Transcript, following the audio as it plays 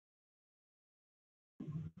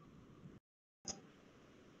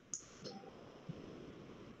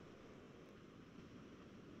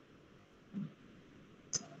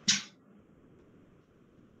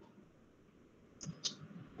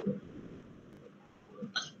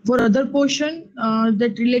For other portion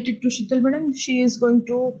that related to Shital madam, she is going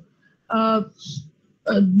to uh,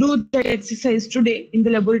 do that exercise today in the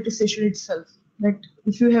laboratory session itself. That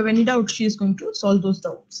if you have any doubt, she is going to solve those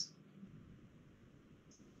doubts.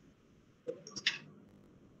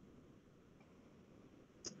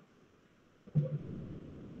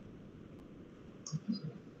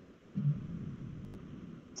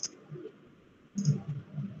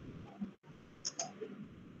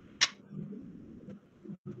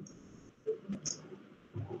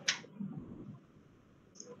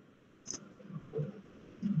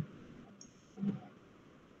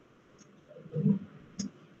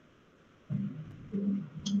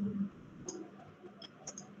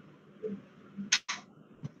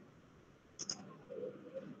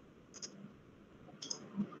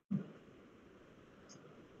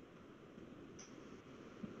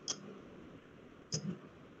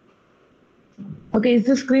 Okay, is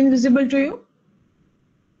the screen visible to you?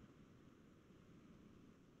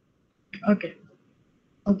 Okay.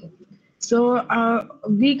 Okay. So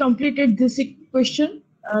we completed this question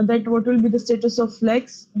that what will be the status of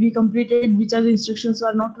flags. We completed which are the instructions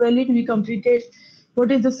are not valid. We completed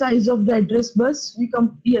what is the size of the address bus.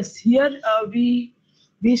 Yes, here we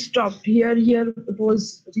stopped. Here it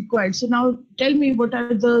was required. So now tell me what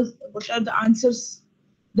are the answers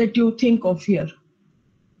that you think of here.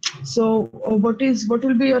 So what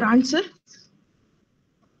will be your answer?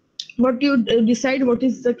 What you decide? What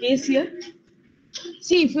is the case here?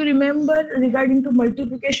 See, if you remember regarding to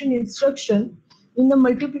multiplication instruction, in the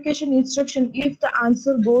multiplication instruction, if the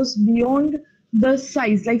answer goes beyond the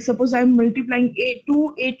size, like suppose I'm multiplying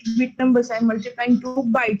two 8-bit numbers, I'm multiplying 2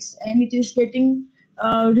 bytes, and it is getting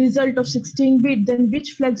a result of 16-bit, then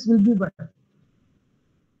which flags will be 1?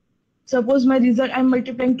 Suppose my result, I'm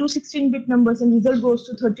multiplying two 16-bit numbers and result goes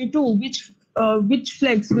to 32, which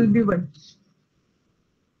flags will be 1?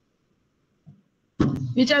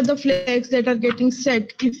 Which are the flags that are getting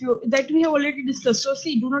set if you that we have already discussed. So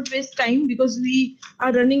see, do not waste time because we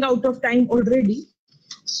are running out of time already.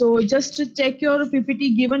 So just to check your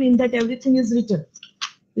PPT given in that everything is written.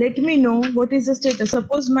 Let me know what is the status.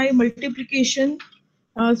 Suppose my multiplication,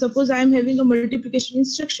 suppose I am having a multiplication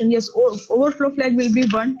instruction. Yes, overflow flag will be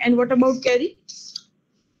 1. And what about carry?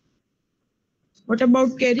 What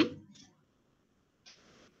about carry?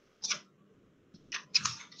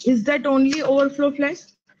 Is that only overflow flag?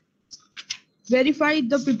 Verify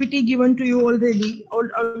the PPT given to you already,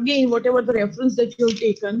 or again, whatever the reference that you have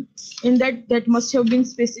taken, in that must have been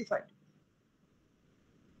specified.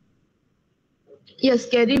 Yes,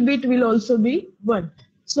 carry bit will also be 1.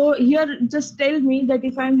 So here, just tell me that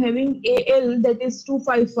if I'm having AL that is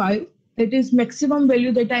 255, that is maximum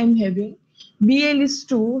value that I'm having. BL is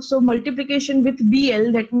 2, so multiplication with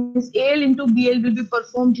BL, that means AL into BL will be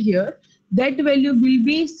performed here. That value will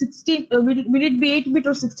be 16. Will it be 8-bit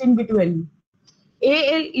or 16-bit value?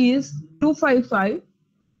 AL is 255,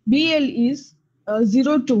 BL is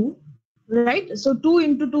 02, right? So 2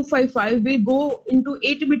 into 255 will go into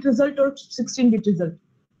 8-bit result or 16-bit result?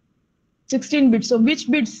 16 bits. So which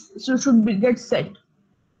bits should get set?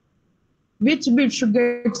 Which bit should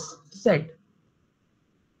get set?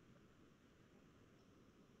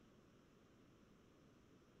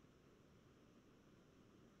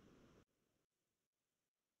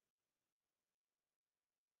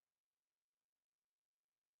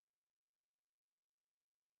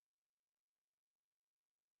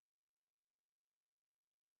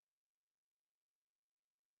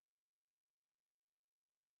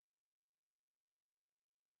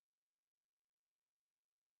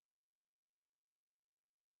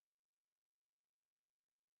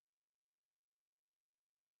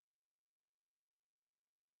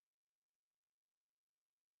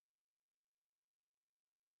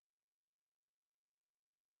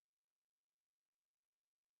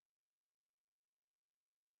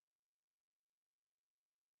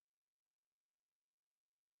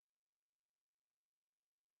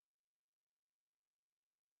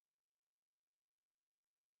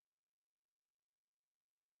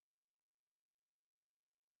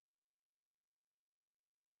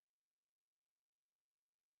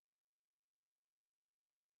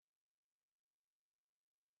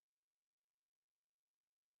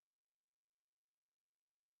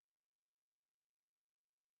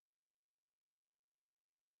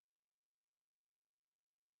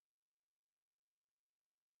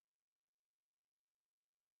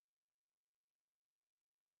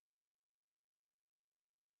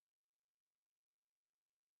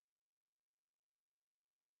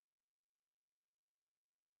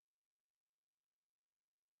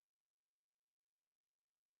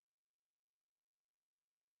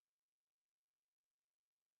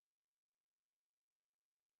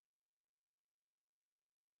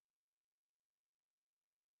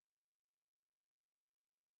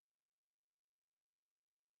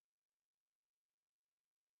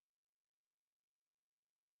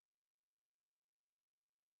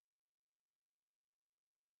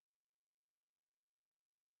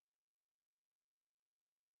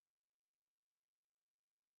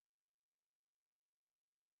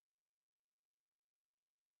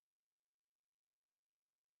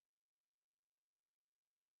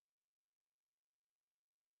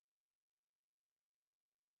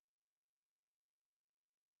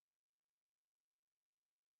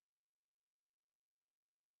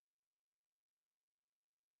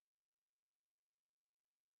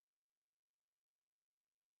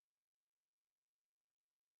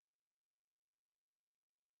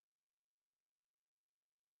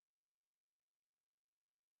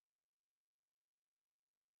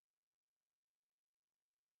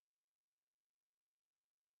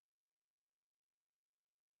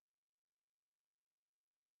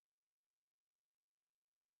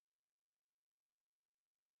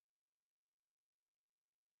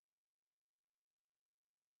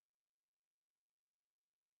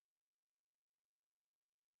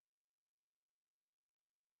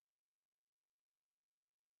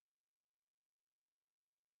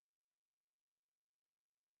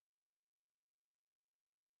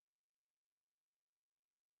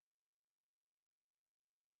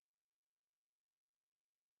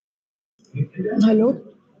 Hello,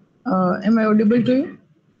 am I audible to you?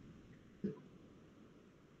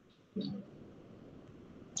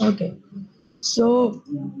 Okay, so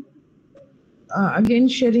again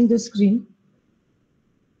sharing the screen.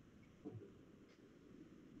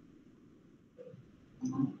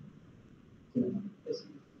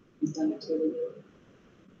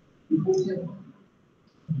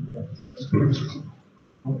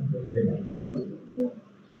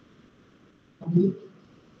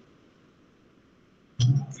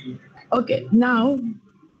 Okay, now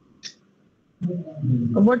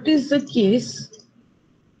what is the case?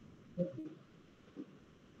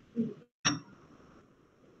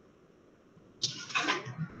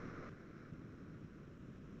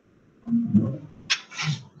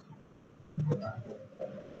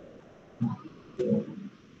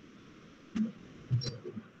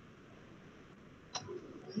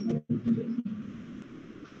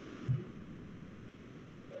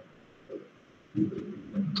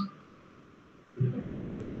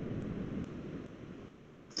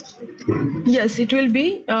 Yes, it will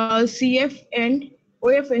be CF and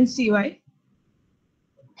OF and CY.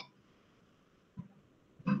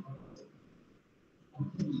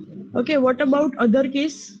 Okay, what about other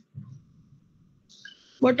case?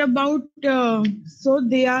 What about so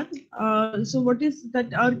they are so what is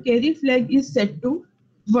that our carry flag is set to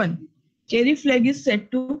 1. Carry flag is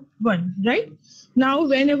set to 1, right? Now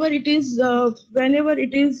whenever it is uh,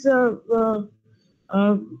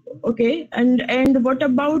 okay, and what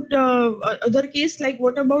about other case, like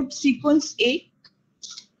what about sequence A?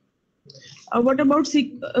 What about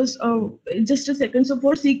just a second. So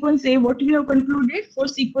for sequence A, what we have concluded for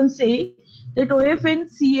sequence A, that OF and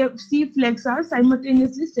C flags are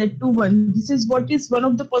simultaneously set to 1. This is what is one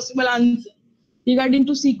of the possible answers regarding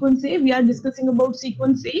to sequence A. We are discussing about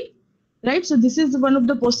sequence A, right? So this is one of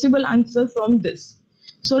the possible answers from this.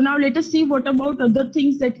 So now let us see what about other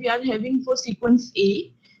things that we are having for sequence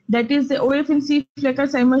A. That is the OF and C flag are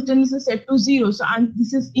simultaneously set to 0. So and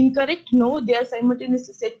this is incorrect. No, they are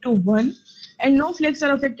simultaneously set to 1. And no flags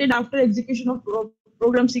are affected after execution of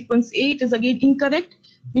program sequence A. It is again incorrect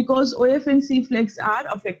because OF and C flags are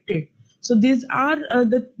affected. So these are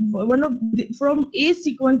from A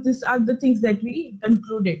sequence. These are the things that we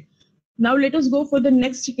concluded. Now let us go for the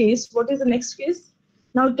next case. What is the next case?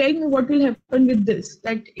 Now tell me what will happen with this.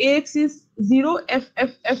 That AX is 0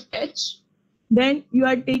 FFFH. Then you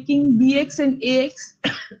are taking BX and AX.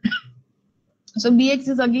 So BX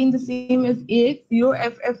is again the same as AX, 0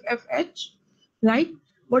 FFFH, right?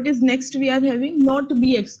 What is next we are having? Not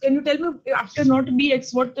BX. Can you tell me after not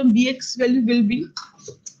BX what the BX value will be?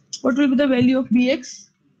 What will be the value of BX?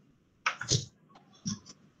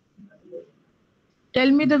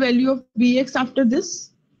 Tell me the value of BX after this.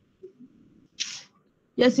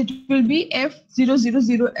 Yes, it will be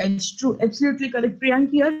F000H. True, absolutely correct.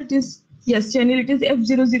 Priyank, here it is, yes, channel, it is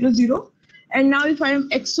F000. And now if I am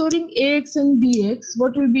XORing AX and BX,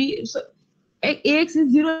 what will be, so AX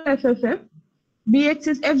is 0 FFF, BX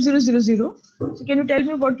is F000. So can you tell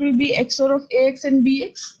me what will be XOR of AX and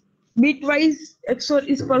BX? Bitwise XOR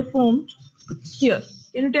is performed here.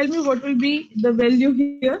 Can you tell me what will be the value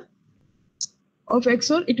here of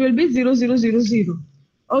XOR? It will be 0000.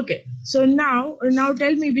 Okay, so now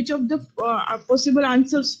tell me which of the possible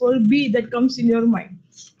answers for B that comes in your mind.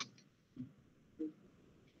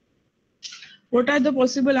 What are the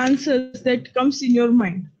possible answers that comes in your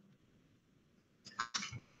mind?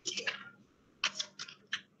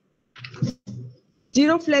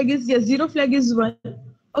 Zero flag is, yes, zero flag is 1.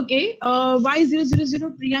 Okay, why 000?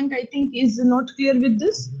 Priyank, I think, is not clear with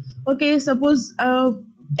this. Okay, suppose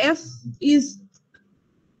F is,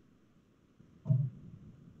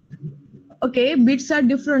 okay, bits are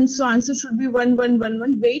different, so answer should be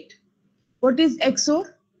 1111. Wait, what is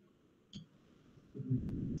XOR?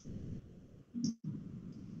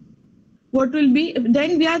 What will be,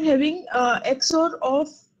 then we are having XOR of,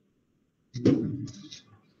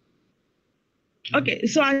 okay,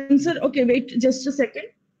 so answer, okay, wait, just a second.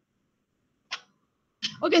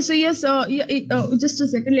 Okay, so yes, just a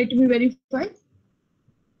second, let me verify.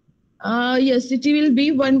 Yes, it will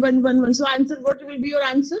be 1111. So answer, what will be your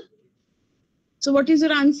answer? So what is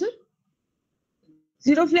your answer?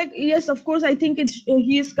 Zero flag, yes, of course, I think it's,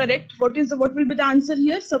 he is correct. What will be the answer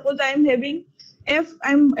here? Suppose I am having F,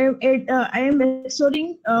 I am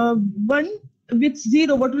storing 1 with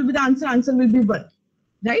 0. What will be the answer? Answer will be 1,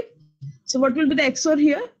 right? So what will be the XOR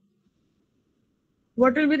here?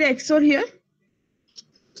 What will be the XOR here?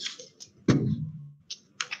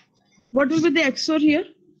 What will be the XOR here?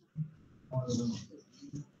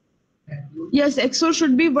 Yes, XOR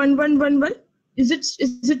should be 1111. Is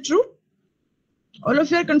it true? All of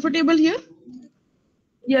you are comfortable here?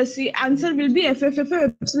 Yes, the answer will be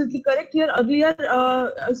FFF, absolutely correct here. Earlier,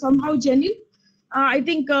 somehow, Jenny, I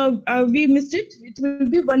think we missed it. It will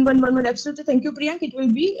be 1111. Absolutely, thank you, Priyank. It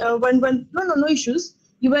will be 11. No issues.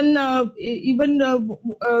 Even that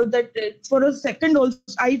for a second also,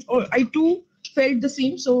 I too felt the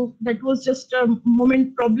same. So that was just a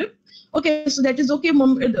moment problem. Okay, so that is okay.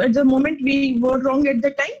 At the moment we were wrong at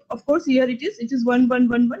the time. Of course, here it is. It is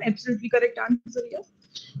 1111. Absolutely correct answer here.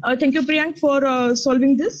 Thank you, Priyank, for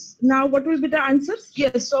solving this. Now, what will be the answers?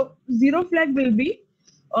 Yes, so zero flag will be,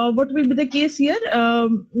 what will be the case here?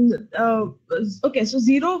 Okay, so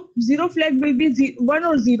zero flag will be 1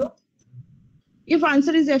 or 0. If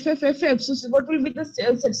answer is FFFF, so what will be the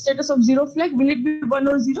status of zero flag? Will it be 1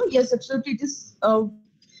 or 0? Yes, absolutely, it is.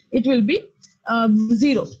 It will be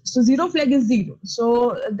 0. So zero flag is 0.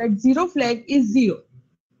 So that zero flag is 0.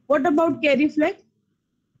 What about carry flag?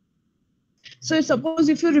 So suppose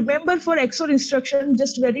if you remember for XOR instruction,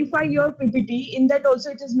 just verify your PPT. In that also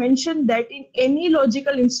it is mentioned that in any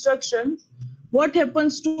logical instruction, what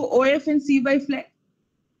happens to OF and CY flag?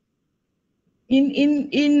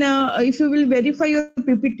 If you will verify your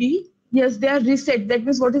PPT, yes, they are reset. That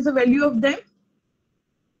means what is the value of them?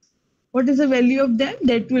 What is the value of them?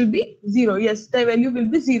 That will be 0. Yes, the value will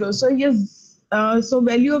be 0. So yes, so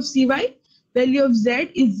value of CY, value of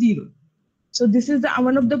Z is 0. So this is the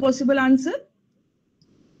one of the possible answer.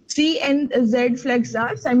 C and Z flags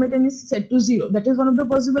are simultaneously set to 0. That is one of the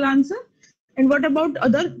possible answer. And what about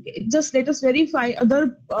other? Just let us verify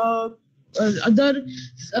other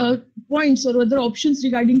points or other options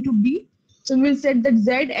regarding to B. So we will set that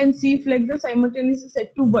Z and C flags are simultaneously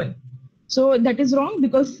set to 1. So that is wrong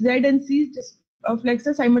because Z and C flags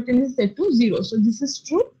are simultaneously set to 0. So this is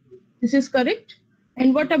true. This is correct.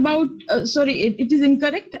 And what about, sorry, it is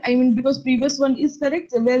incorrect. I mean, because previous one is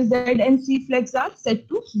correct, where Z and C flags are set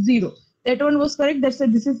to 0. That one was correct. That's why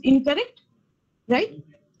this is incorrect, right?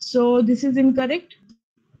 So this is incorrect.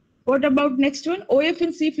 What about next one? OF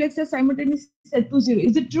and C flags are simultaneously set to 0.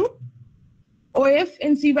 Is it true? OF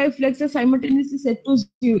and CY flags are simultaneously set to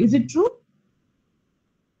 0. Is it true?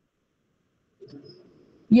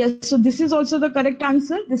 Yes, so this is also the correct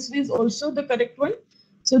answer. This is also the correct one.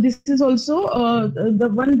 So this is also the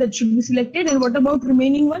one that should be selected. And what about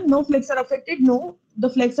remaining one? No flags are affected. No,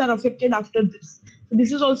 the flags are affected after this. So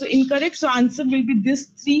this is also incorrect. So answer will be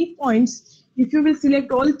these 3 points. If you will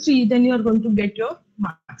select all 3, then you are going to get your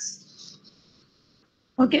marks.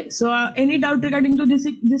 Okay, so any doubt regarding to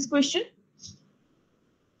this question?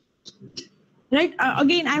 Right,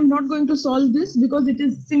 again, I'm not going to solve this because it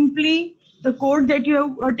is simply the code that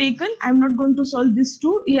you have taken. I'm not going to solve this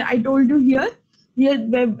too. Yeah, I told you here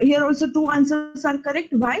also 2 answers are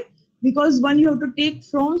correct. Why? Because one you have to take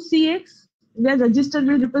from CX, where register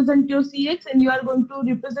will represent your CX, and you are going to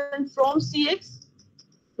represent from CX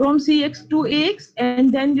to AX,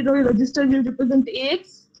 and then your register will represent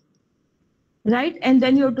AX, right? And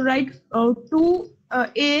then you have to write to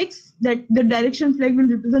AX that the direction flag will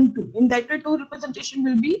represent 2. In that way, 2 representation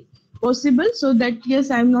will be possible. So that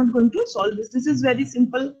yes, I am not going to solve this. This is very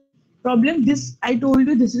simple problem. This I told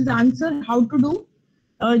you. This is the answer. How to do?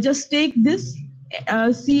 Just take this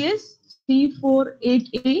CS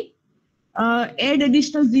C48A. Add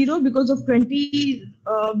additional 0 because of 20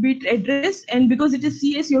 bit address, and because it is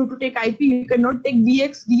CS, you have to take IP. You cannot take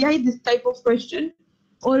BX, DI. This type of question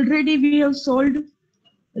already we have solved,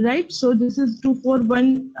 right? So this is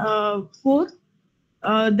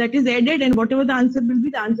 2414 that is added, and whatever the answer will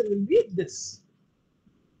be, the answer will be this,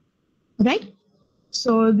 right?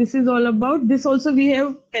 So this is all about this. Also we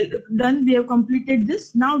have done, we have completed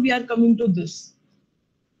this. Now we are coming to this.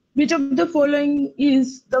 Which of the following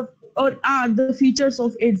is the or are the features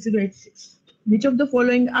of 8086? Which of the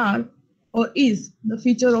following are or is the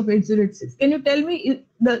feature of 8086? Can you tell me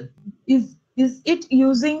is it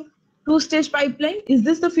using 2-stage pipeline? Is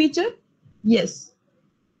this the feature? Yes.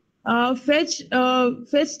 Fetch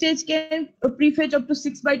stage can prefetch up to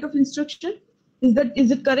 6 bytes of instruction.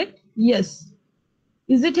 Is it correct? Yes.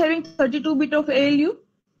 Is it having 32 bit of ALU?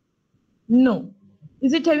 No.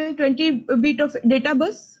 Is it having 20 bit of data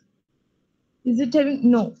bus? Is it having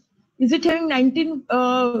no? Is it having 19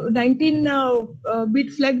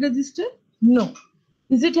 bit flag register? No.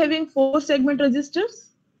 Is it having 4 segment registers?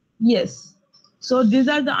 Yes. So these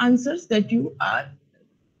are the answers that you are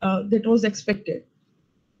that was expected.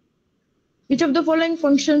 Which of the following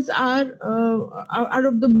functions are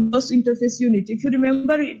of the bus interface unit? If you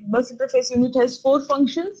remember, bus interface unit has 4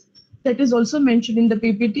 functions that is also mentioned in the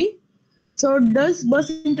PPT. So does bus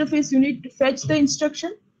interface unit fetch the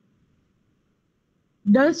instruction?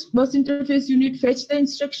 Does bus interface unit fetch the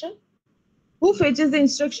instruction? Who fetches the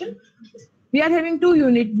instruction? We are having two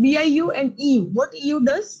units, BIU and EU. What EU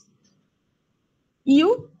does?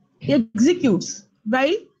 EU executes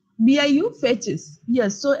while BIU fetches.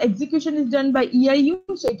 Yes, so execution is done by EIU,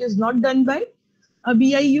 so it is not done by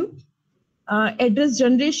BIU. Address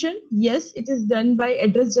generation, yes, it is done by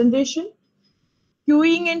address generation.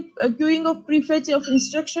 Queuing and queuing of prefetch of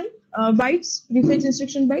instruction bytes, prefetch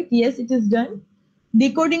instruction byte, yes, it is done.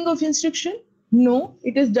 Decoding of instruction, no,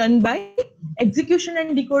 it is done by execution,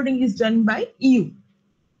 and decoding is done by EU.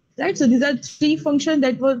 Right, so these are three functions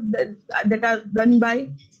that are done by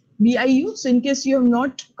BIU. So in case you have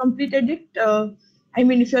not completed it, I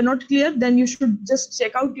mean, if you are not clear, then you should just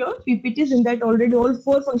check out your PPTs. In that already all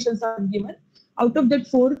four functions are given. Out of that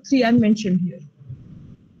four, three are mentioned here.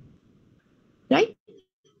 Right,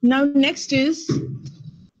 now next is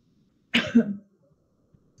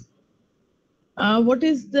what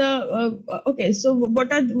is the okay, so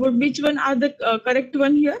which one are the correct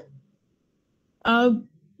one here?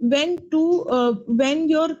 When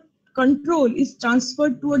your control is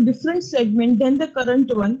transferred to a different segment than the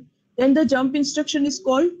current one, then the jump instruction is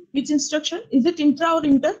called which instruction? Is it intra or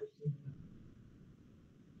inter?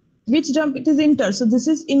 Which jump? It is inter, so this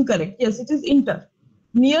is incorrect. Yes, it is inter.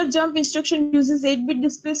 Near jump instruction uses 8-bit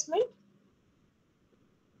displacement.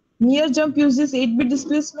 Near jump uses 8-bit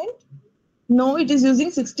displacement. No, it is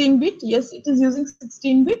using 16-bit. Yes, it is using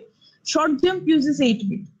 16-bit. Short jump uses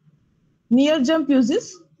 8-bit. Near jump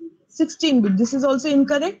uses 16-bit. This is also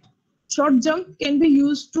incorrect. Short jump can be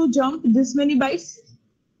used to jump this many bytes.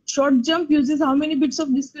 Short jump uses how many bits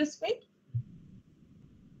of displacement?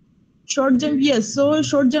 Short jump, yes. So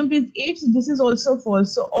short jump is 8. So this is also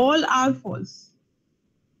false. So all are false.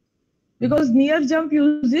 Because near jump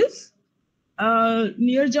uses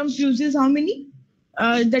how many?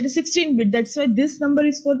 That is 16-bit. That's why this number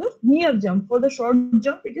is for the near jump. For the short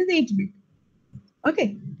jump, it is 8-bit.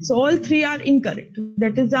 Okay, so all three are incorrect.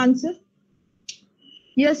 That is the answer.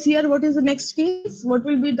 Yes, here what is the next case? What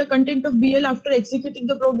will be the content of BL after executing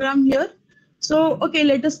the program here? So, okay,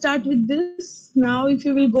 let us start with this. Now, if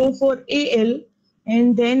you will go for AL,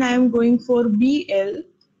 and then I am going for BL,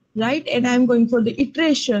 right? And I am going for the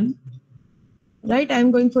iteration, right? I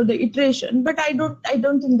am going for the iteration, but I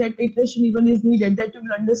don't think that iteration even is needed. That you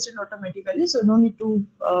will understand automatically. So no need to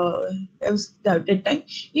have that time.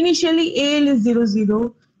 Initially, AL is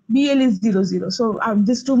 00, BL is 00. So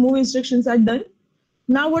these two move instructions are done.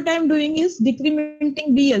 Now what I am doing is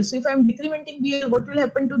decrementing BL. So if I am decrementing BL, what will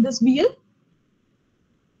happen to this BL?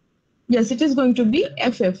 Yes, it is going to be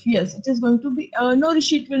FF. Yes, it is going to be, no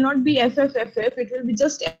Rishi, it will not be FF. It will be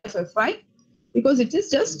just FF, right? Because it is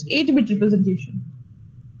just 8-bit representation.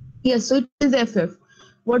 Yes, so it is FF.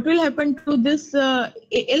 What will happen to this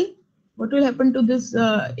AL? What will happen to this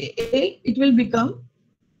AL? It will become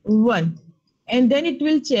 1. And then it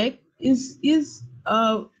will check is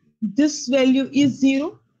this value is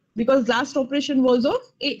 0, because last operation was of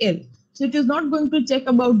AL. So it is not going to check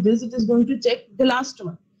about this, it is going to check the last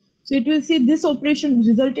one. So it will see this operation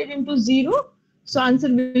resulted into 0. So answer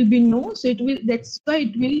will be no. So that's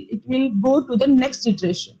why it will go to the next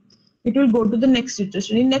iteration. It will go to the next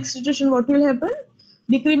iteration. In next iteration, what will happen?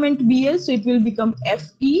 Decrement BL, so it will become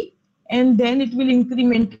FE, and then it will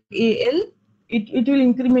increment AL. It will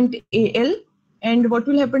increment AL, and what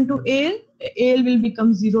will happen to AL? AL will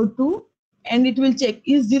become 02, and it will check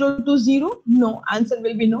is 02 0? No, answer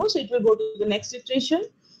will be no. So it will go to the next iteration.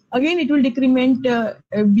 Again, it will decrement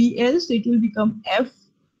BL, so it will become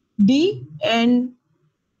FD, and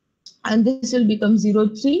this will become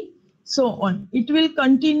 03, so on. It will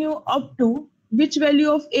continue up to which value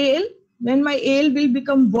of AL? When my AL will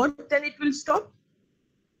become what, then it will stop.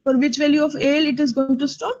 For which value of AL it is going to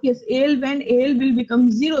stop? Yes, AL, when AL will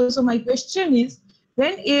become 0. So my question is,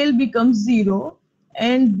 when AL becomes 0,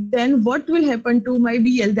 and then what will happen to my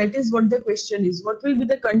BL? That is what the question is. What will be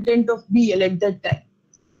the content of BL at that time?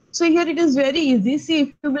 So here it is very easy. See, if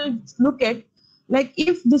you will look at, like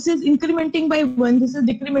if this is incrementing by 1, this is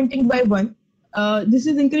decrementing by 1, this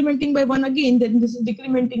is incrementing by 1 again, then this is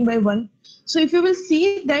decrementing by 1. So if you will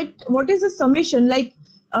see that what is the summation, like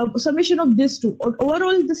summation of these two, or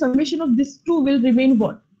overall the summation of these two will remain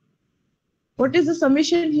what? What is the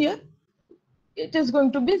summation here? It is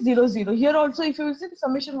going to be 0 0. Here also, if you will see, the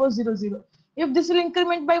summation was 0 0. If this will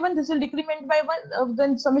increment by 1, this will decrement by 1,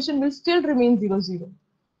 then summation will still remain 0 0.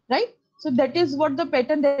 Right? So that is what the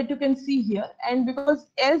pattern that you can see here. And because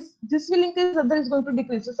as this will increase, other is going to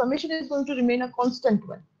decrease. So summation is going to remain a constant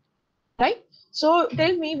one. Right? So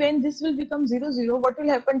tell me, when this will become 0 0, what will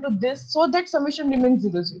happen to this so that summation remains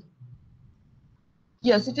 0 0?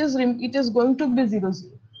 Yes, it is going to be 0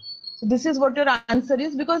 0. So this is what your answer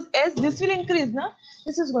is, because as this will increase, now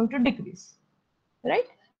this is going to decrease, right?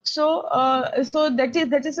 So so that is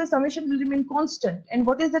the summation will remain constant. And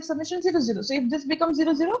what is that summation? 0 0. So if this becomes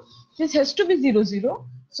 0 0, this has to be 0 0.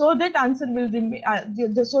 So that answer will remain.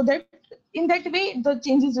 So that in that way the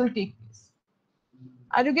changes will take place.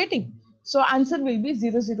 Are you getting? So answer will be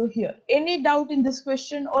 0 0 here. Any doubt in this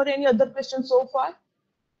question or any other question so far?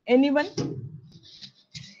 Anyone?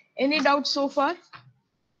 Any doubt so far?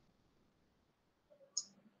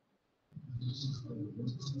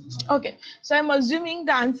 Okay, so I'm assuming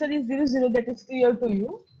the answer is 0 0. That is clear to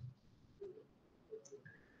you.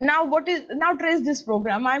 Now trace this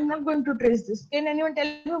program. I'm not going to trace this. Can anyone tell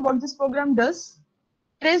me what this program does?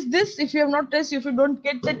 Trace this. If you have not traced, if you don't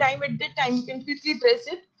get the time at that time, you can quickly trace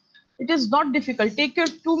it. It is not difficult. Take your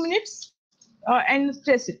 2 minutes and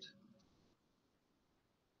trace it.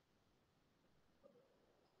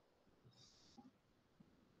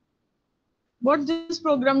 What this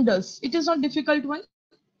program does? It is not difficult one.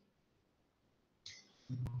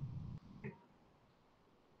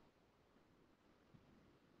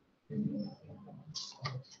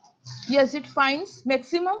 Yes, it finds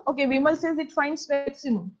maximum. Okay, Vimal says it finds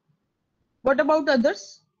maximum. What about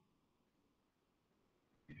others?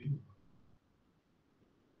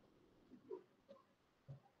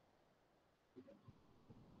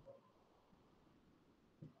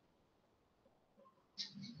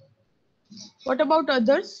 What about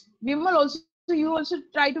others? Vimal, also you also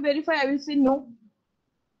try to verify. I will say no.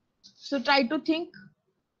 So try to think.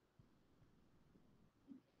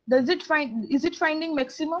 Does it find? Is it finding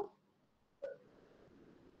maximum?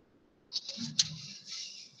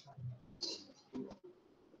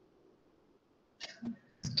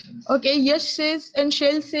 Okay, Yash says and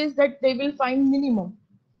Shell says that they will find minimum.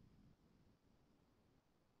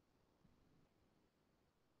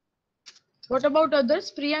 What about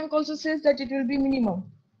others? Priyank also says that it will be minimum.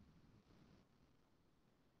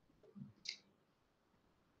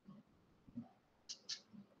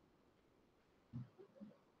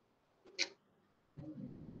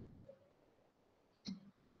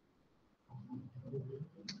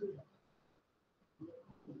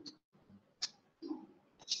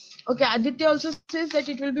 Okay, Aditya also says that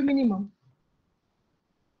it will be minimum.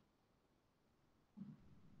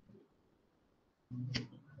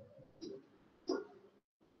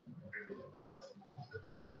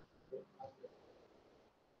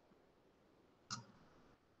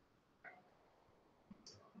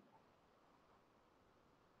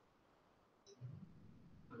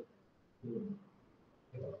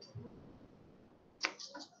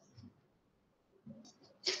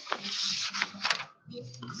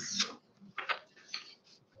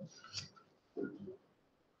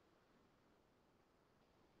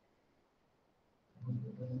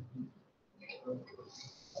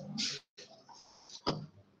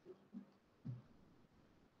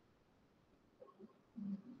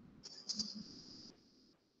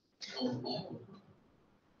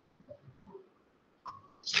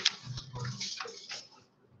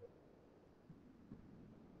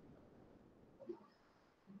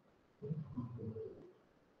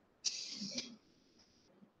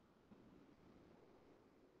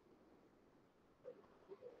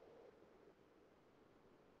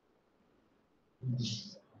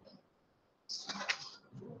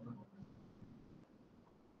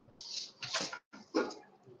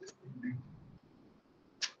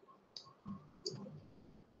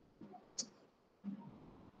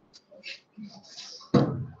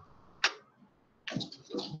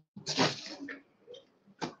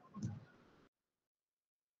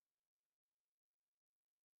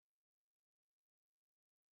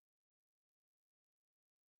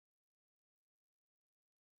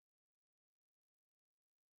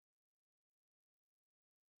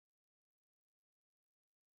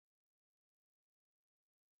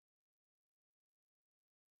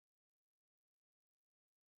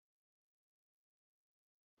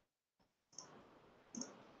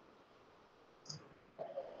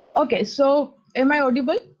 Okay, so am I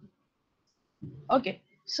audible? Okay,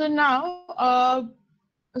 so now,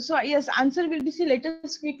 so yes, answer will be, see, let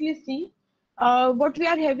us quickly see. What we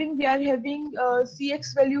are having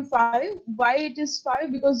CX value 5. Why it is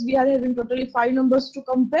 5? Because we are having totally 5 numbers to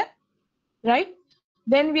compare, right?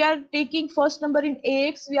 Then we are taking first number in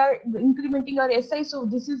AX, we are incrementing our SI. So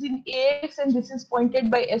this is in AX and this is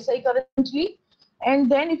pointed by SI currently.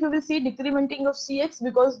 And then if you will see decrementing of CX,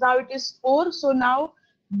 because now it is 4. So now,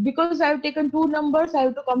 because I have taken 2 numbers, I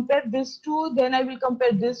have to compare this two, then I will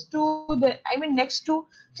compare this two, then I mean next two.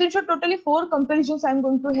 So in short, totally 4 comparisons I'm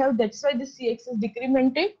going to have. That's why this CX is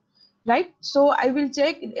decremented, right? So I will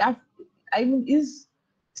check, I mean, is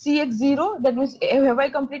CX0, that means have I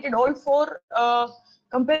completed all four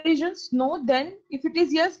comparisons? No. Then if it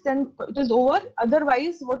is yes, then it is over.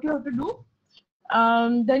 Otherwise, what you have to do?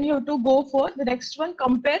 Then you have to go for the next one,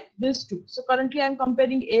 compare these two. So currently I'm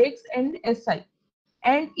comparing AX and SI.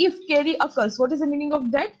 And if carry occurs, what is the meaning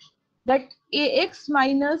of that? That AX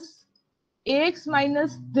minus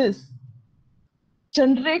this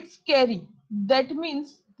generates carry. That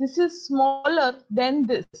means this is smaller than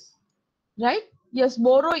this, right? Yes,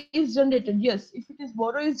 borrow is generated. Yes, if it is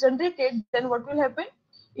borrow is generated, then what will happen?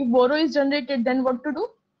 If borrow is generated, then what to do?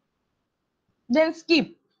 Then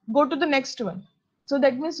skip, go to the next one. So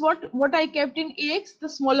that means what I kept in AX, the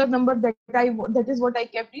smaller number that is what I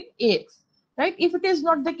kept in AX, right? If it is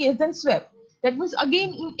not the case, then swap. That means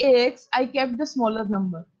again in AX I kept the smaller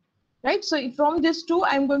number, right? So from this two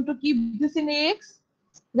I'm going to keep this in AX,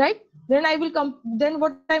 right? Then I will come. Then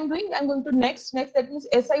what I'm doing, I'm going to next. That means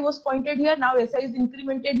SI was pointed here. Now SI is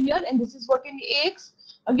incremented here, and this is what in AX.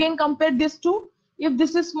 Again, compare this two. If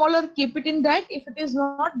this is smaller, keep it in that. If it is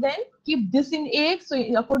not, then keep this in AX. So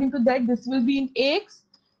according to that, this will be in AX.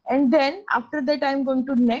 And then after that, I'm going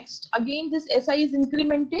to next. Again, this SI is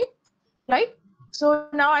incremented, right? So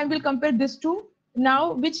now I will compare this two.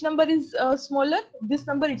 Now, which number is smaller? This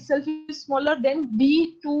number itself is smaller than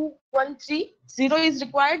D213. 0 is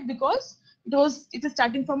required because it is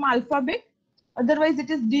starting from alphabet. Otherwise, it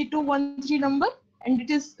is D213 number, and it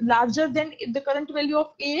is larger than the current value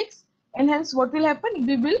of AX. And hence, what will happen?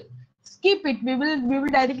 We will skip it. We will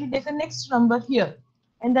directly take the next number here,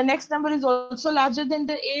 and the next number is also larger than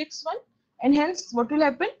the AX one. And hence, what will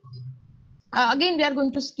happen? Again we are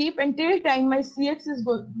going to skip until time my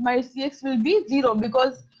CX will be 0,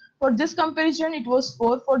 because for this comparison it was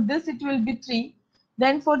 4, for this it will be 3,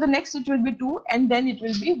 then for the next it will be 2, and then it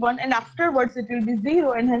will be 1, and afterwards it will be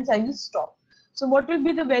 0, and hence I will stop. So what will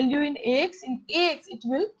be the value in AX? In AX it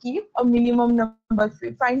will keep a minimum number,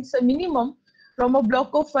 finds a minimum from a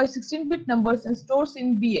block of 5 16-bit numbers and stores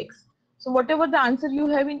in BX. So whatever the answer you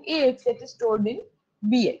have in AX, that is stored in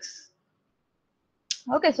BX.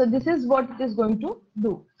 Okay, so this is what it is going to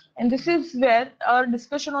do. And this is where our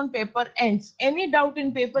discussion on paper ends. Any doubt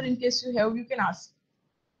in paper, in case you have, you can ask.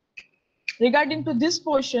 Regarding to this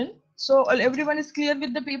portion, so everyone is clear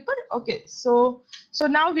with the paper? Okay, so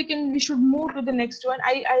now we should move to the next one.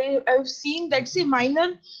 I've seen that, see,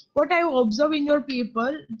 minor, what I have observed in your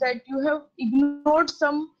paper, that you have ignored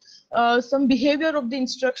some behavior of the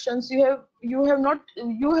instructions. You have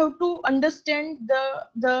to understand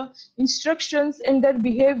the instructions and their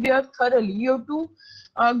behavior thoroughly. You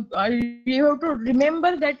have to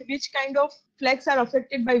remember that which kind of flags are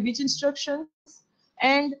affected by which instructions,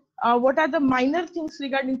 and what are the minor things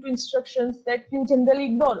regarding to instructions that you generally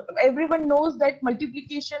ignore. Everyone knows that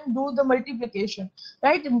multiplication, do the multiplication,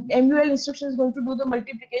 right? MUL instruction is going to do the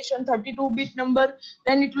multiplication, 32-bit number,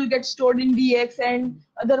 then it will get stored in DX, and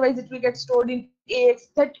otherwise it will get stored in AX.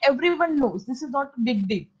 That everyone knows. This is not a big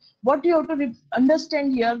deal. What you have to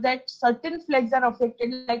understand here, that certain flags are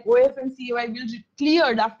affected, like OF and COI will be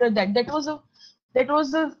cleared after that. That was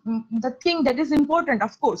the thing that is important,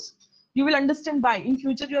 of course. You will understand why. In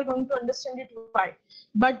future, you are going to understand it why.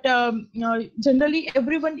 But generally,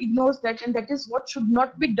 everyone ignores that, and that is what should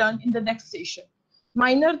not be done in the next session.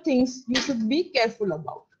 Minor things you should be careful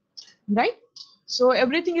about, right? So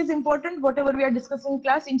everything is important. Whatever we are discussing in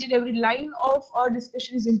class, each and every line of our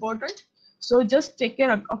discussion is important. So just take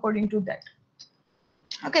care according to that.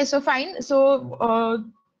 Okay, so fine. So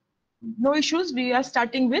no issues. We are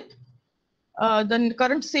starting with the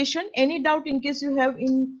current session. Any doubt in case you have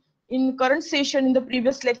in current session, in the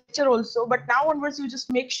previous lecture also, but now onwards you just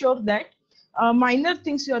make sure that minor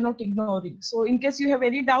things you are not ignoring. So in case you have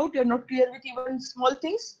any doubt, you are not clear with even small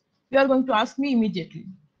things, you are going to ask me immediately.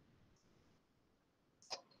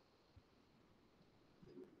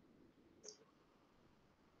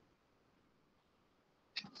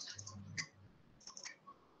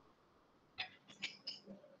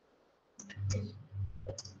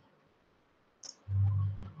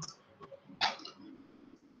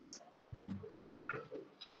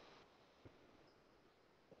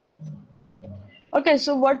 Okay,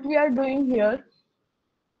 so what we are doing here,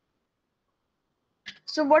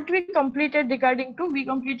 so what we completed regarding to, we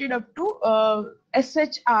completed up to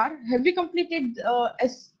SHR. Have we completed SAR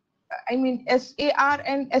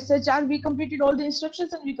and SHR? We completed all the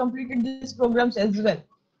instructions and we completed these programs as well,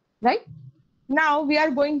 right? Now we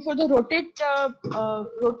are going for the rotate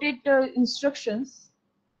instructions.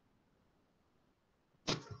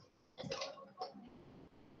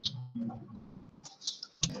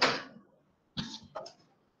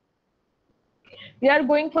 We are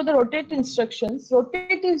going for the rotate instructions.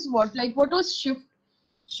 Rotate is what? Like, what was shift?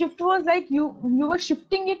 shift was like you were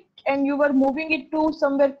shifting it and you were moving it to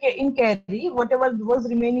somewhere in carry, whatever was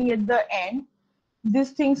remaining at the end.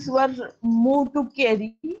 These things were moved to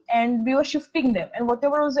carry and we were shifting them, and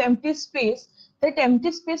whatever was empty space, that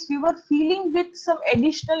empty space we were filling with some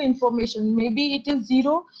additional information. Maybe it is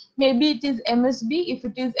 0, maybe it is MSB if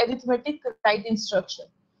it is arithmetic right instruction,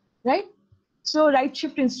 right? So right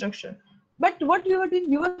shift instruction. But what we were doing,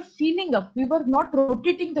 we were filling up, we were not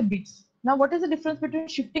rotating the bits. Now what is the difference between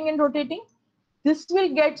shifting and rotating? This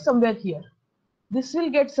will get somewhere here, this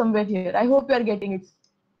will get somewhere here. I hope you are getting it.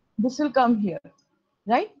 This will come here,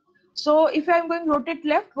 right? So if I am going to rotate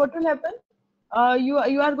left, what will happen? You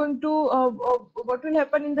are going to what will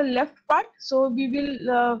happen in the left part? So we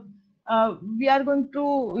are going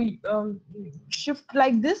to shift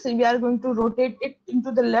like this, and we are going to rotate it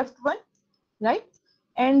into the left one, right?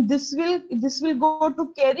 And this will go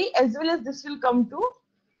to carry, as well as this will come to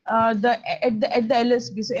the at the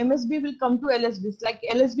LSB. So MSB will come to LSB. Like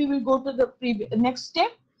LSB will go to the next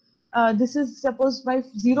step. This is suppose by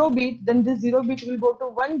 0 bit, then this 0 bit will go to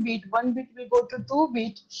 1 bit, 1 bit will go to 2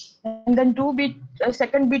 bit, and then 2 bit,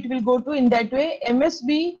 second bit will go to, in that way,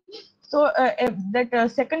 MSB. So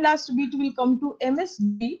that second last bit will come to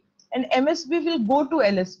MSB, and MSB will go to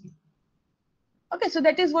LSB. Okay, so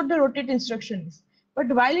that is what the rotate instruction is. But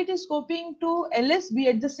while it is copying to LSB,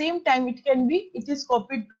 at the same time it is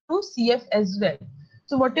copied to CF as well.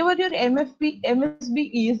 So whatever your MSB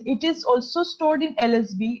is, it is also stored in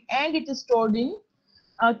LSB, and it is stored in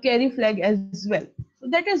carry flag as well. So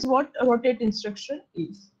that is what a rotate instruction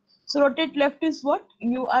is. So rotate left is what?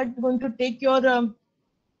 You are going to take your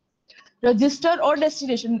register or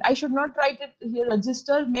destination. I should not write it here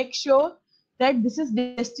register. Make sure that this is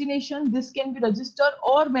destination. This can be register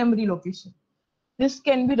or memory location. This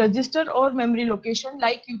can be register or memory location.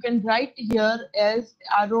 Like you can write here as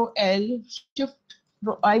ROL shift,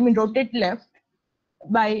 I mean rotate left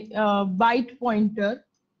by byte pointer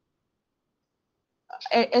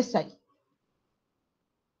SI.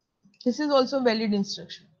 This is also valid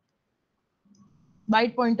instruction.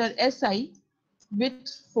 Byte pointer SI with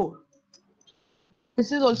 4.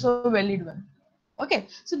 This is also a valid one. Okay,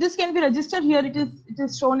 so this can be register. Here it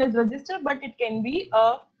is shown as register, but it can be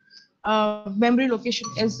a memory location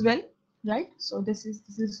as well, right? So this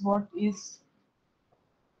is what is.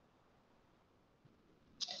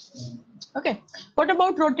 Okay, what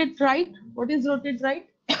about rotate right? What is rotate right?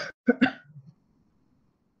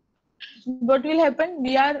 What will happen?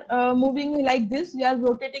 We are moving like this. We are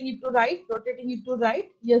rotating it to right, rotating it to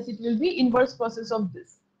right. Yes, it will be inverse process of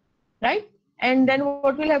this, right? And then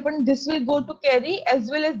what will happen? This will go to carry,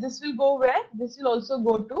 as well as this will go where? This will also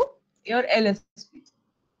go to your LSB.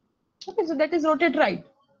 Okay, so that is rotate right.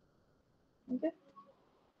 Okay.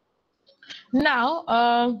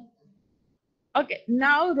 Now, okay,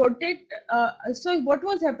 now rotate. So what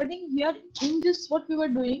was happening here in this? What we were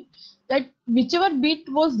doing, that whichever bit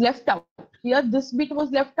was left out here, this bit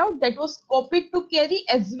was left out. That was copied to carry,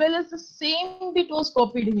 as well as the same bit was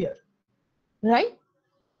copied here, right?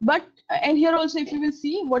 But and here also, if you will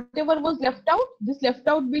see, whatever was left out, this left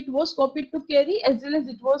out bit was copied to carry, as well as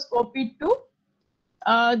it was copied to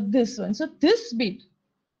this one. So this bit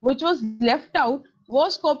which was left out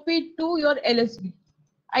was copied to your LSB,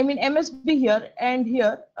 I mean MSB here, and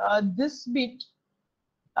here this bit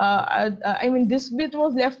I mean this bit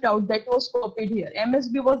was left out, that was copied here.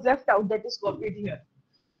 MSB was left out, that is copied here.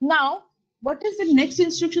 Now what is the next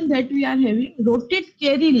instruction that we are having? Rotate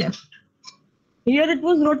carry left. Here it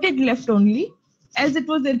was rotate left only, as it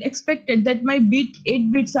was expected that my bit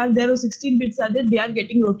 8 bits are there or 16 bits are there, they are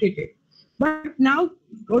getting rotated. But now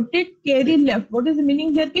rotate carry left. What is the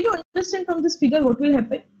meaning here? Can you understand from this figure what will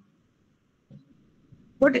happen?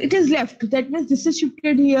 But it is left. That means this is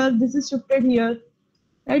shifted here, this is shifted here,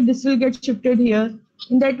 right? This will get shifted here.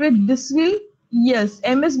 In that way, this will, yes,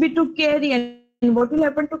 MSB to carry, and what will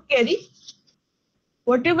happen to carry?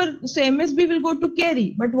 Whatever, so MSB will go to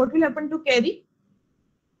carry, but what will happen to carry?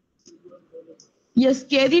 Yes,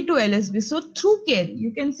 carry to LSB. So through carry,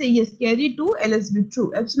 you can say yes, carry to LSB.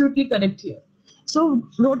 True, absolutely correct here. So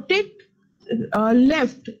rotate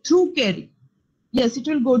left through carry. Yes, it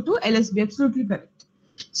will go to LSB. Absolutely correct.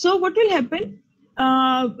 So what will happen?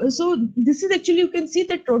 So this is actually, you can see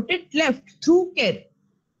that rotate left through carry,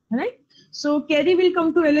 right? So carry will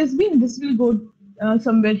come to LSB, and this will go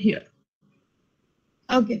somewhere here.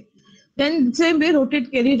 Okay. Then same way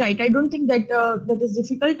rotate carry right. I don't think that that is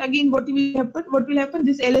difficult. Again, what will happen? What will happen?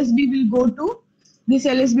 This LSB will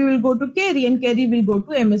go to carry, and carry will go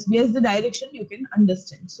to MSB. As the direction you can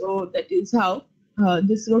understand. So that is how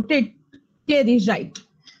this rotate carry right.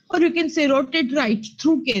 or you can say rotate right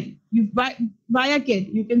through carry. Via carry,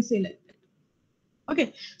 you can say like that.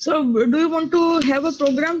 Okay, so do you want to have a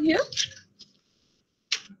program here?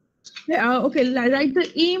 Okay, write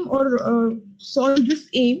the aim or solve this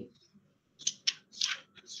aim.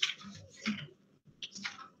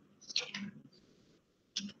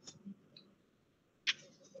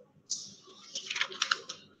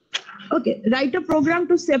 Okay, write a program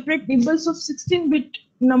to separate nibbles of 16-bit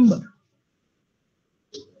number.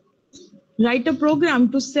 Write a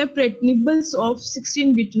program to separate nibbles of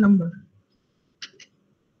 16-bit number.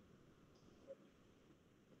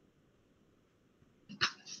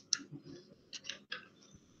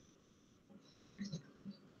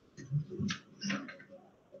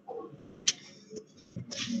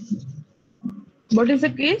 What is the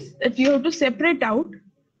case? That you have to separate out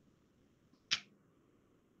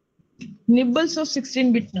nibbles of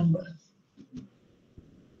 16-bit number.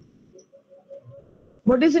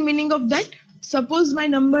 What is the meaning of that? Suppose my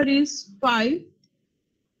number is 5,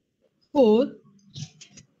 4,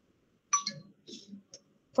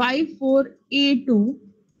 5, 4, A2.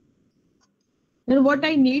 Then what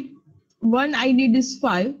I need? One I need is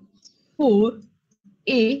 5, 4,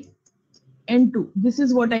 A, and 2. This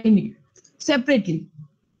is what I need separately.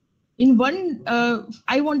 In one,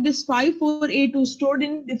 I want this 5, 4, A2 stored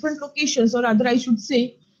in different locations, or rather I should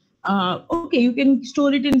say, okay, you can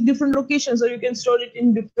store it in different locations or you can store it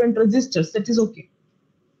in different registers. That is okay.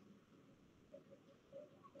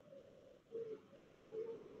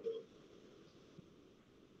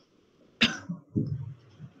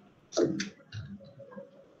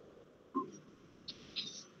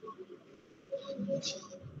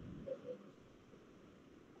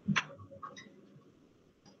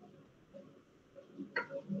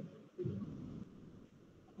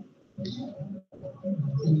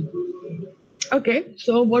 Okay,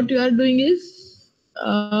 so what you are doing is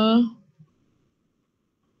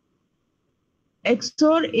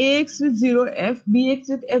XOR AX with 0F, BX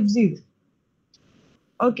with F0.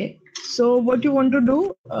 Okay, so what you want to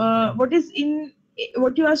do, what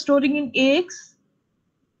you are storing in AX,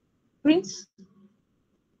 Prince?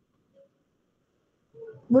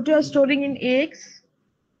 What you are storing in AX?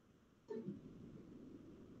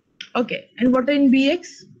 Okay, and what in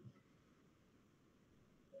BX?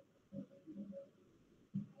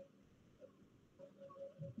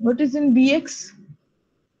 What is in BX?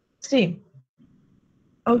 Same.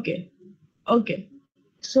 Okay, okay.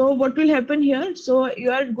 So what will happen here? So you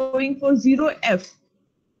are going for 0F.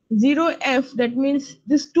 0F, that means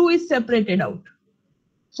this 2 is separated out.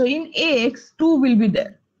 So in AX, 2 will be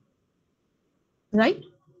there. Right?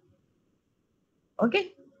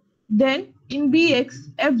 Okay. Then in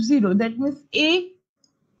BX, F0, that means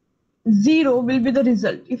A0 will be the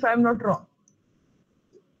result, if I am not wrong.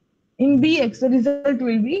 In BX, the result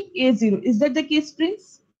will be A0. Is that the case,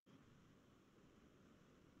 Prince?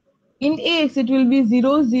 In AX, it will be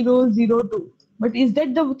 0, 0, 0, 2. But is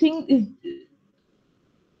that the thing?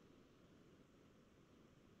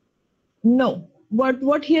 No.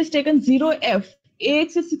 What he has taken 0F.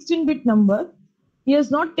 AX is 16-bit number. He has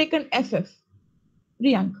not taken FF.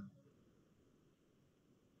 Priyank.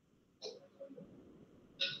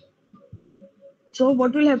 So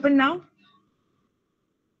what will happen now?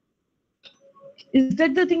 Is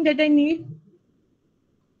that the thing that I need?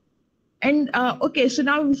 And okay, so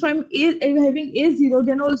now if I'm having A0,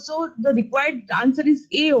 then also the required answer is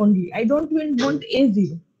A only. I don't even want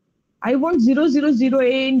A0. I want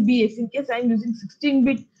 000A in BX in case I'm using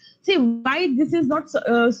 16-bit. See why this is not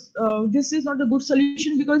a good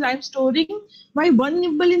solution, because I'm storing my one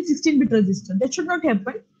nibble in 16-bit register. That should not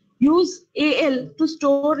happen. Use AL to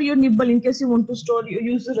store your nibble in case you want to store, you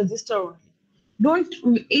use the register only. Don't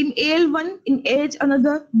in AL1, in AH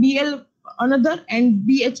another, BL another, and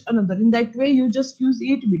BH another. In that way, you just use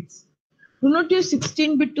 8 bits. Do not use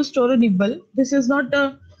 16-bit to store a nibble. This is not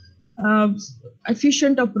a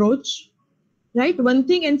efficient approach, right? One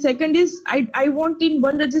thing, and second is I want in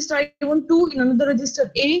one register, I want 2, in another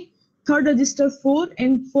register A, third register 4,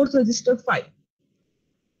 and fourth register 5.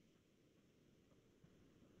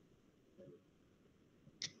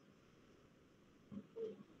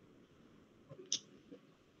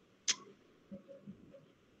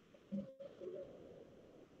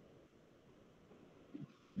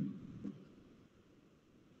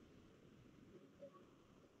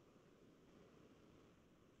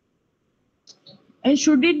 And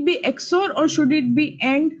should it be XOR or should it be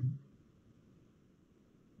AND?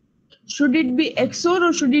 Should it be XOR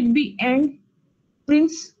or should it be AND,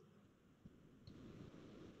 Prince?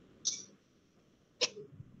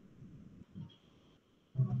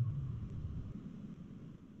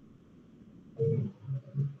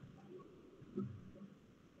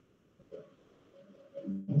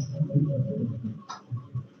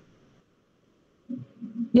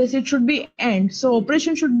 Yes, it should be AND. So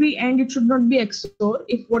operation should be AND. It should not be XOR.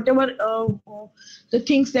 If whatever the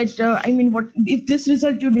things that I mean, what if this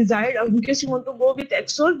result you desired, or in case you want to go with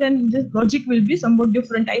XOR, then the logic will be somewhat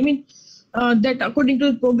different. I mean, that according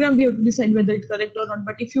to the program we have to decide whether it's correct or not.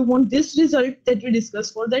 But if you want this result that we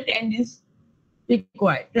discussed, for that AND is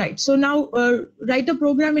required, right? So now write a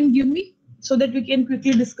program and give me so that we can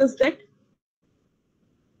quickly discuss that.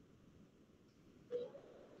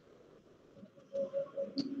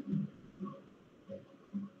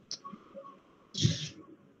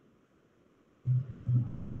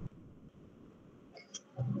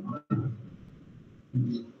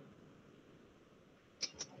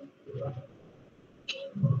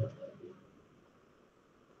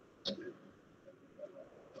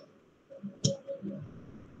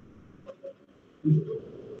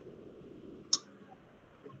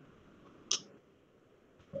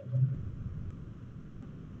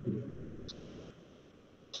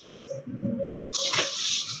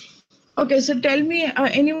 Okay, so tell me,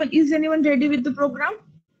 is anyone ready with the program?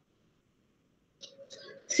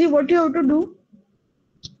 See what you have to do.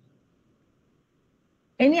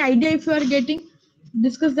 Any idea if you are getting?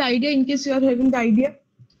 Discuss the idea in case you are having the idea.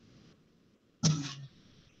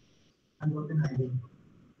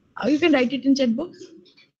 You can write it in chat box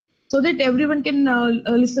so that everyone can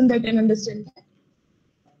listen that and understand that.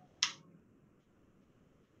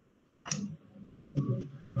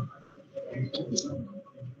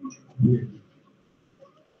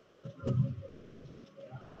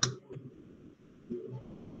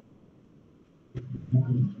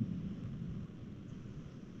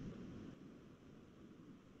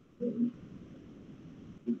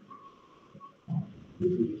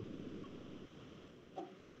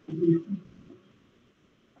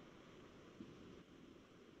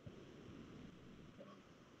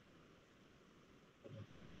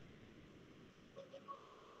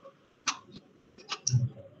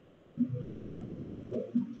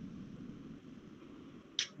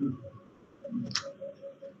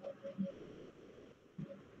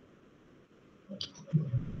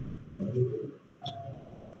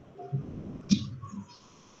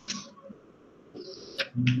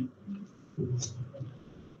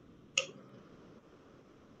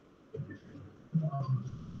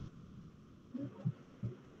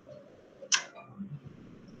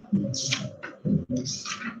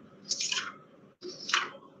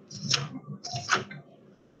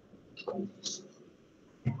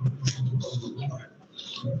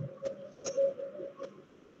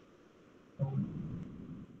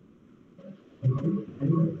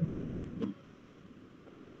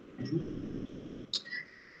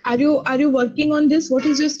 Are you working on this? What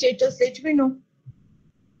is your status? Let me know.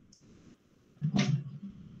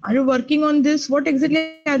 Are you working on this? What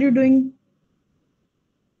exactly are you doing?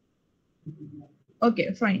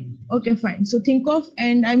 Okay, fine. Okay, fine. So think of,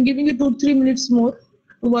 and I'm giving you 2-3 minutes more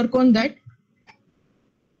to work on that.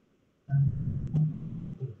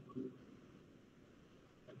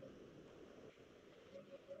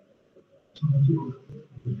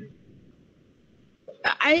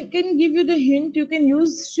 I can give you the hint. You can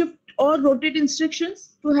use shift or rotate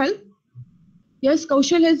instructions to help. Yes,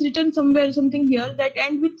 Kaushal has written somewhere something here that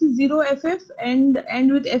end with 0FF and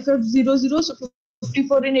end with FF00. So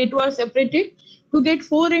 54 and A2 are separated. To get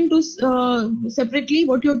 4 and 2 separately,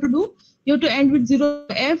 what you have to do? You have to end with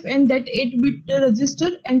 0F and that 8-bit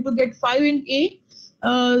register, and to get 5 and A,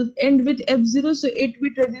 end with F0. So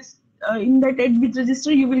 8-bit register. In that 8-bit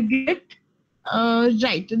register, you will get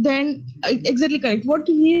right. Then exactly correct. What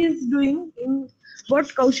he is doing in what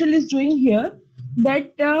Kaushal is doing here,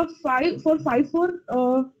 that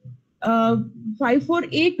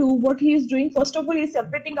 54A2, what he is doing, first of all, he is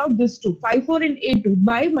separating out this two, 54 and A2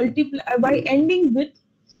 by ending with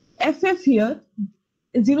FF here,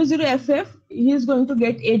 00FF, he is going to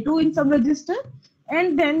get A2 in some register,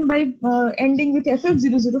 and then by ending with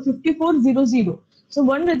FF00, 5400. So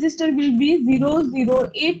one register will be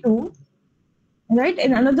 00A2, right,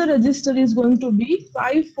 and another register is going to be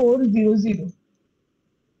 5400.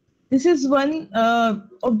 This is one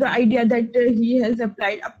of the idea that he has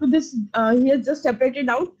applied. Up to this, he has just separated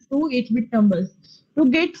out two 8-bit numbers to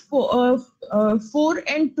get 4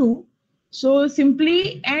 and 2. So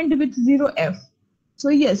simply end with 0F. So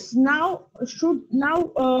yes,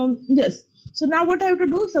 yes. So now what I have to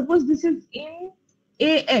do? Suppose this is in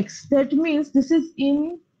AX. That means this is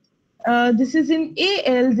in AL. This is in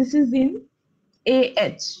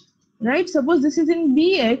AH, right? Suppose this is in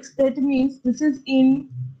BX, that means this is in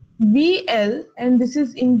BL and this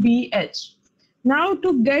is in BH. Now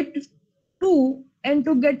to get 2 and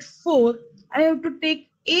to get 4, I have to take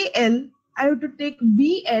AL, I have to take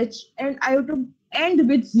BH, and I have to end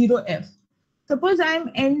with 0F. Suppose I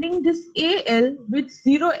am ending this AL with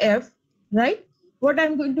 0F, right? What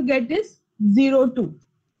I'm going to get is 02.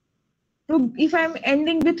 So if I'm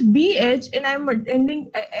ending with BH and I'm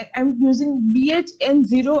using BH and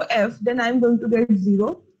 0F, then I'm going to get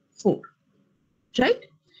 04, right?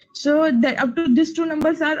 So that up to these two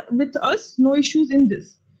numbers are with us, no issues in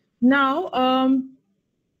this. Now,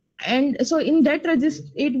 and so in that register,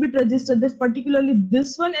 8-bit register, this particularly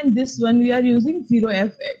this one and this one, we are using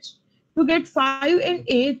 0FH. To get 5 and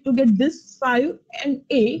A, to get this 5 and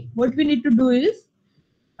A, what we need to do is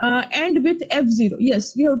end with F0.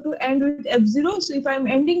 Yes, we have to end with F0. So if I'm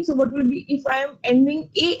ending, so what will be if I'm ending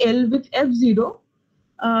AL with F0?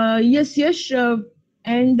 Yes,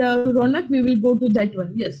 and Ronak, we will go to that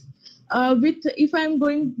one. Yes, with if I'm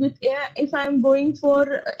going with if I'm going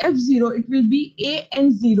for F0, it will be A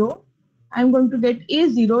and 0. I'm going to get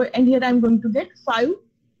A0, and here I'm going to get 5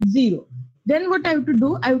 0. Then what I have to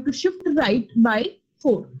do? I have to shift right by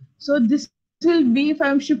 4. So this will be, if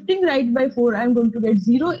I'm shifting right by 4, I'm going to get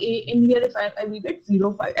 0A, and here if I will get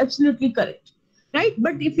 05. Absolutely correct, right?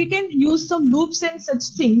 But if we can use some loops and such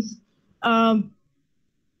things,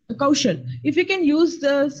 Kaushal, if you can use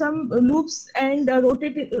some loops and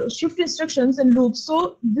rotate shift instructions and loops,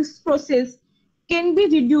 so this process can be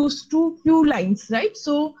reduced to few lines, right?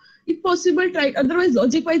 So if possible, try. Otherwise,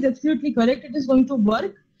 logic-wise, absolutely correct. It is going to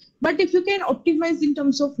work. But if you can optimize in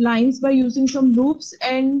terms of lines by using some loops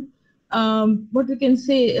and what we can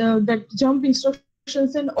say that jump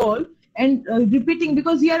instructions and all, and repeating,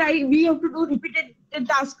 because here we have to do repeated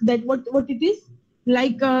task, that what it is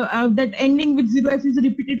like that ending with 0F is a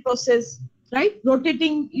repeated process, right?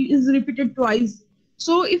 Rotating is repeated twice.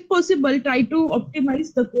 So if possible, try to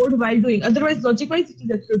optimize the code while doing. Otherwise, logic-wise, it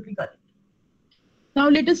is absolutely correct. Now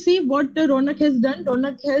let us see what Ronak has done.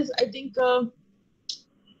 Ronak has, I think,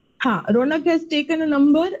 Ronak has taken a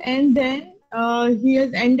number and then he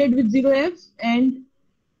has ended with 0F, and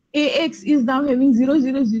AX is now having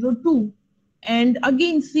 0002. And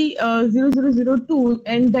again, see 0002,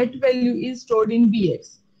 and that value is stored in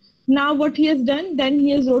BX. Now what he has done, then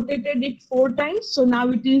he has rotated it 4 times. So now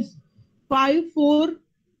it is 54,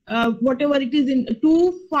 whatever it is in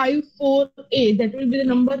 254A, that will be the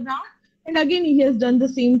number now. And again, he has done the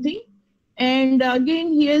same thing. And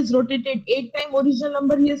again, he has rotated 8 times original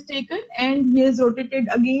number he has taken, and he has rotated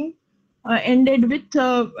again, ended with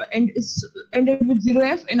 0F,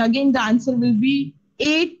 and again the answer will be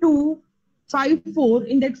A254.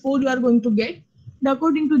 In that 4 you are going to get. And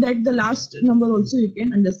according to that, the last number also you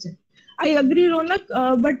can understand. I agree, Ronak,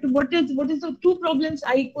 but what is the two problems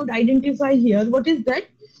I could identify here? What is that?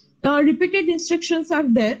 Repeated instructions are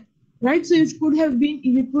there, right? So it could have been,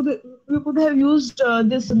 you could have used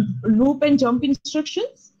this loop and jump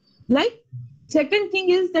instructions. Like, second thing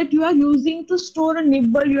is that you are using to store a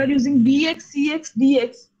nibble, you are using BX, CX,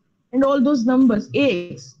 DX, and all those numbers,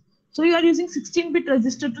 AX. So you are using 16-bit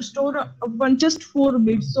register to store just 4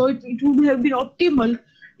 bits. So it would have been optimal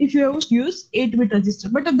if you have used 8-bit register.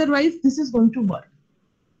 But otherwise, this is going to work,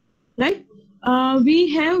 right?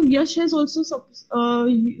 We have Yash has also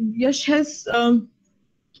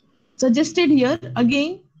suggested here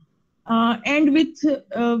again, and with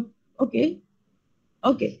okay.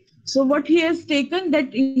 So what he has taken,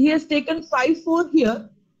 that he has taken 54 here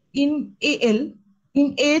in AL,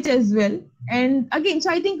 in AH as well, and again, so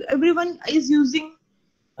I think everyone is using.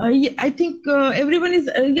 I think everyone is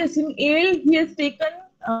yes, in AL he has taken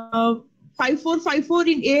 5454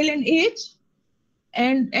 in AL and AH,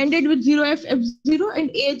 and ended with 0F F0, and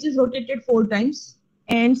AH is rotated 4 times,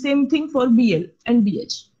 and same thing for BL and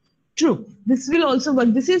BH. True, this will also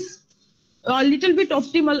work. This is a little bit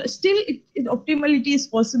optimal. Still, optimality is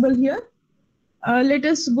possible here. Let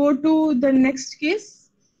us go to the next case.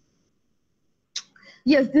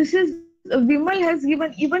 Yes, this is Vimal has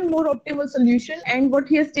given even more optimal solution, and what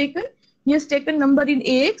he has taken number in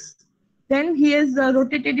AX, then he has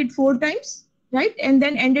rotated it 4 times, right, and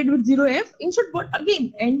then ended with 0F. Instead, what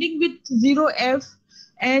again, ending with 0F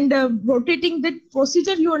and rotating, that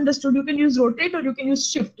procedure you understood. You can use rotate or you can use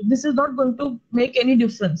shift. This is not going to make any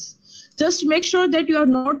difference. Just make sure that you are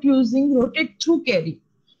not using rotate through carry.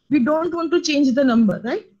 We don't want to change the number,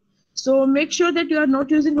 right? So make sure that you are not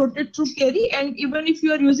using rotate through carry, and even if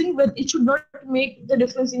you are using, but it should not make the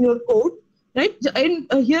difference in your code, right? And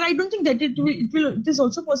here I don't think that it is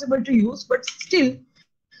also possible to use, but still,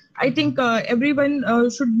 I think everyone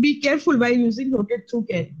should be careful while using rotate through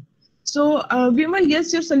carry. So Vimal,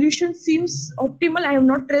 yes, your solution seems optimal. I have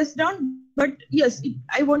not traced down, but yes,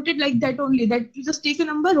 I wanted like that only, that you just take a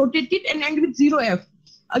number, rotate it, and end with 0F.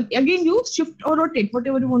 again you shift or rotate,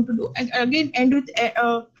 whatever you want to do, and again end with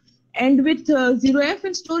 0f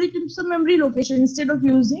and store it in some memory location instead of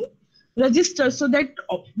using register, so that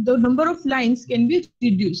the number of lines can be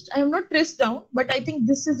reduced. I have not traced down, but I think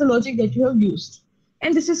this is the logic that you have used,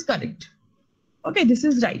 and this is correct. Okay, this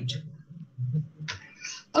is right.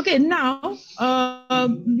 Okay, now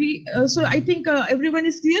so I think everyone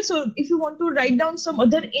is clear. So if you want to write down some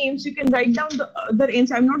other aims, you can write down the other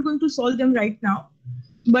aims. I'm not going to solve them right now,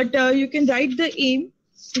 but you can write the aim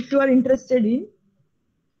if you are interested in.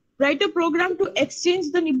 Write a program to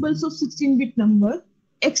exchange the nibbles of 16-bit number.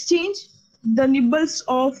 Exchange the nibbles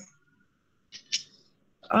of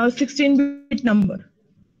 16-bit number.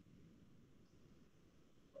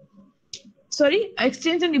 Sorry,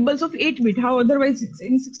 exchange the nibbles of 8-bit. How otherwise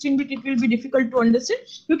in 16-bit it will be difficult to understand.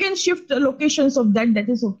 You can shift the locations of that. That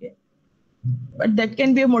is okay. But that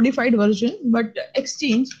can be a modified version. But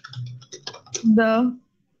exchange the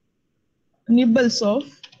nibbles of,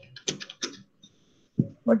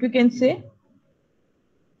 what we can say,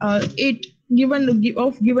 8 given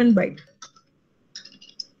byte.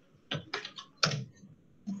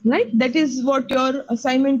 Right? That is what your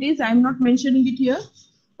assignment is. I am not mentioning it here.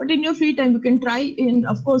 But in your free time, you can try,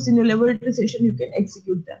 of course, in your laboratory session, you can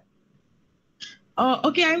execute that.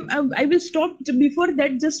 Okay, I will stop. Before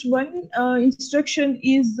that, just one instruction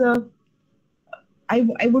is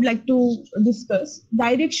I would like to discuss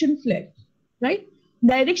direction flag, right?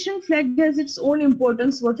 Direction flag has its own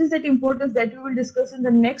importance. What is that importance? That we will discuss in the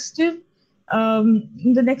next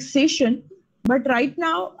session. But right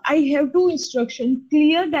now, I have two instructions: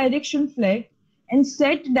 clear direction flag and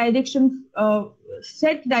set direction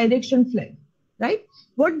flag, right?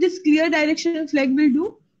 What this clear direction flag will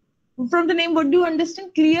do? From the name, what do you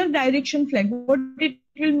understand? Clear direction flag. What it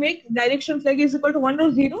will make? Direction flag is equal to 1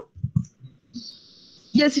 or 0?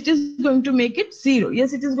 Yes, it is going to make it 0.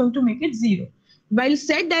 Yes, it is going to make it 0. While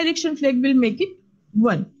set direction flag will make it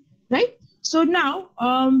 1, right? So now,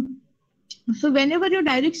 so whenever your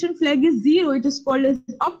direction flag is 0, it is called as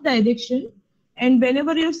up direction. And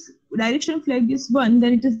whenever your direction flag is 1,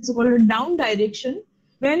 then it is called a down direction.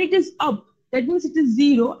 When it is up, that means it is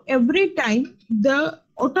 0. Every time the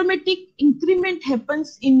automatic increment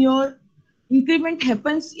happens in your SI,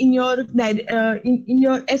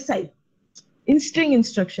 in string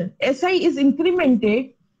instruction. SI is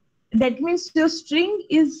incremented. That means your string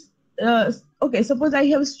is okay. Suppose I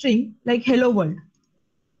have a string like hello world,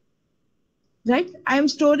 right? I am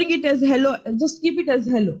storing it as hello. Just keep it as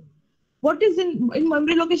hello. What is in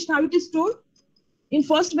memory location? How it is stored? In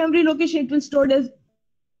first memory location, it will stored as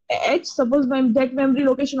H. Suppose that memory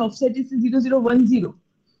location offset is 0010.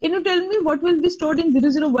 Can you tell me what will be stored in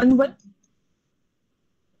 0011?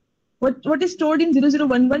 What is stored in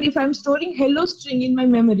 0011? If I am storing hello string in my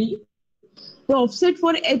memory, the offset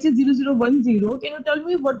for H is 0010. Can you tell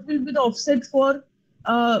me what will be the offset for?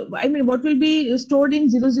 What will be stored in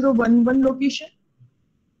 0011 location?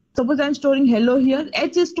 Suppose I am storing hello here.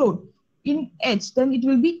 H is stored in H, then it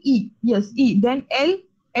will be E. Yes, E. Then L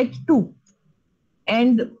at 2.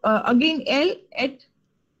 And again L at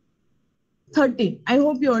 13. I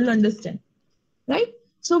hope you all understand. Right?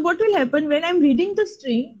 So what will happen when I'm reading the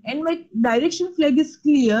string and my direction flag is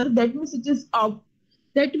clear, that means it is up.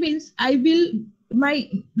 That means I will, my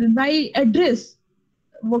address,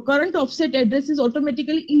 current offset address is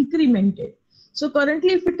automatically incremented. So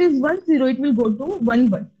currently if it is 10, it will go to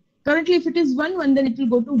 11. Currently if it is 11, then it will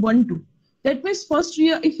go to 12. That means first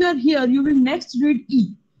if you are here, you will next read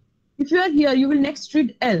E. If you are here, you will next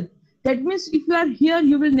read L. That means if you are here,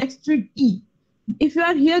 you will next read E. If you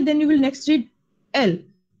are here, then you will next read L.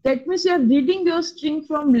 That means you are reading your string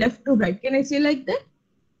from left to right. Can I say like that?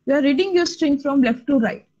 You are reading your string from left to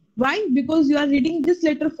right. Why? Because you are reading this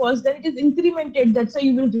letter first, then it is incremented. That's why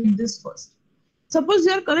you will read this first. Suppose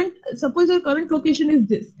your current location is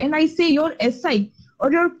this, and I say your SI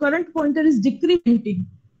or your current pointer is decrementing.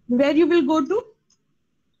 Where you will go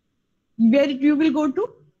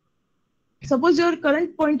to? Suppose your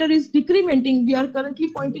current pointer is decrementing. We are currently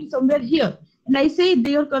pointing somewhere here, and I say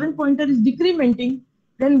your current pointer is decrementing.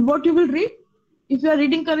 Then what you will read? If you are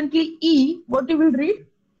reading currently E, what you will read?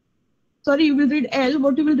 Sorry, you will read L.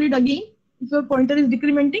 What you will read again? If your pointer is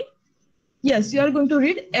decrementing? Yes, you are going to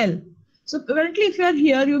read L. So currently if you are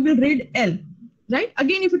here, you will read L. Right?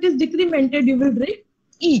 Again, if it is decremented, you will read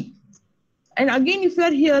E. And again, if you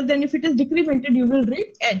are here, then if it is decremented, you will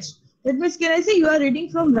read H. That means, can I say you are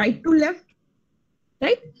reading from right to left?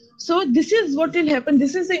 Right? So this is what will happen.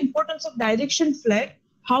 This is the importance of direction flag.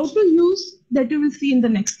 How to use that you will see in the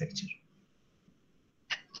next lecture.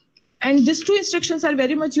 And these two instructions are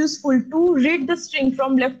very much useful to read the string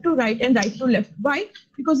from left to right and right to left. Why?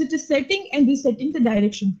 Because it is setting and resetting the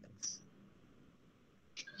direction.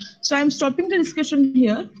 So I'm stopping the discussion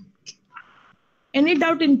here. Any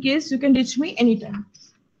doubt in case, you can reach me anytime.